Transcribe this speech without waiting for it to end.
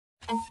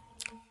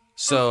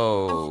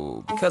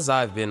So, because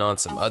I've been on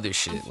some other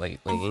shit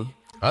lately,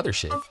 Other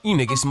shit? you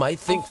niggas might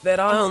think that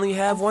I only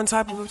have one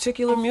type of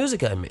particular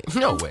music I make.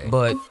 No way.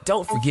 But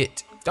don't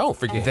forget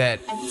that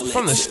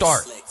from the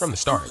start,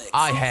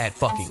 I had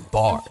fucking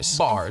bars.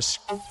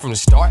 From the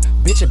start,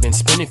 bitch, I've been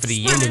spinning for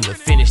the end and the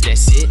finish,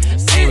 that's it.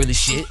 Ain't really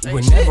shit.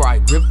 Whenever I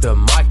grip the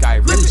mic, I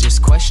really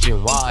just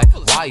question why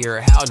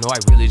or how. No, I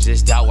really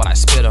just doubt what I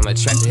spit on the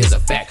track to his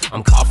effect.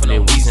 I'm coughing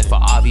and wheezing for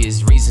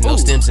obvious reason. No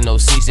stems and no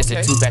seeds, just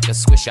a two-pack of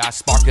swish. I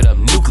spark it up,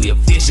 nuclear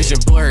fission. Vision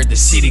blurred, the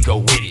city go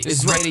with it.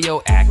 It's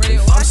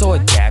radioactive, I'm so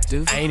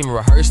adaptive. I ain't even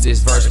rehearsed this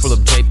verse, full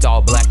of draped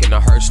all black in a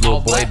hearse.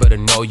 Little boy better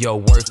know your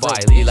worth.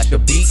 Violate like the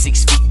beat,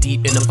 6 feet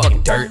deep in the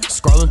fucking dirt.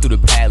 Scrolling through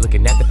the pad,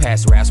 looking at the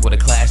past raps with a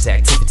class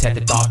act. Tip-a-tat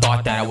the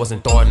thought that I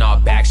wasn't throwing all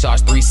back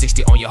shots.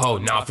 360 on your hoe,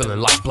 now I'm feeling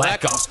like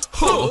Black Ops.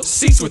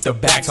 Cease with the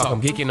back talk,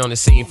 I'm geeking on the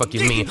scene, fuck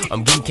you mean.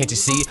 I'm geeking, can't you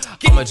see?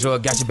 I'm a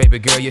drug, got your baby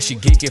girl, yeah, she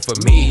geeking for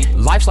me.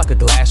 Life's like a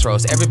glass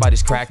rose,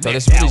 everybody's cracked though.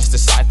 It's really just a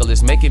cycle,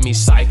 it's making me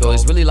psycho.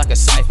 It's really like a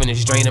siphon,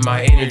 it's draining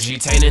my energy,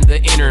 tainting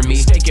the inner me.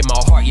 Staking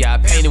my heart, yeah, I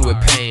painted with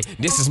pain.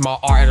 This is my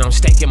art and I'm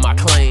staking my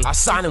claim. I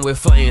sign it with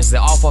flames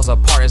that all falls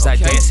apart as I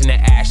dance in the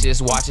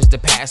ashes. Watches the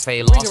past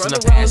fade, lost in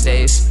the past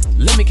days.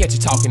 Let me catch you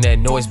talking that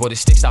noise, boy, the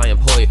sticks I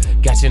employ.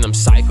 Got you in them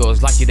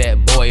cycles, like you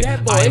that boy.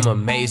 I am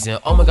amazing,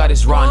 oh my god,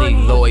 it's Ronnie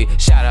Lloyd.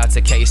 Shout out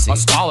to Casey. A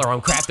scholar,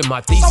 I'm crafting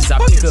my thesis, I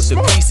pick up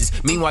the pieces.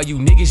 Meanwhile, you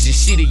niggas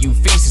just shitty, you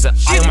feces.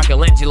 I am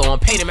Michelangelo, I'm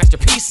painting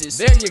masterpieces.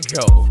 There you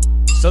go,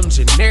 some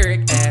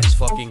generic ass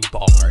fucking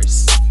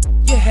bars.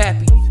 You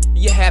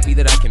happy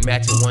that I can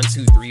match a 1,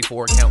 2, 3,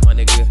 4 count, my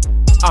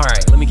nigga?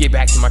 Alright, let me get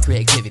back to my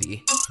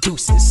creativity.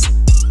 Deuces.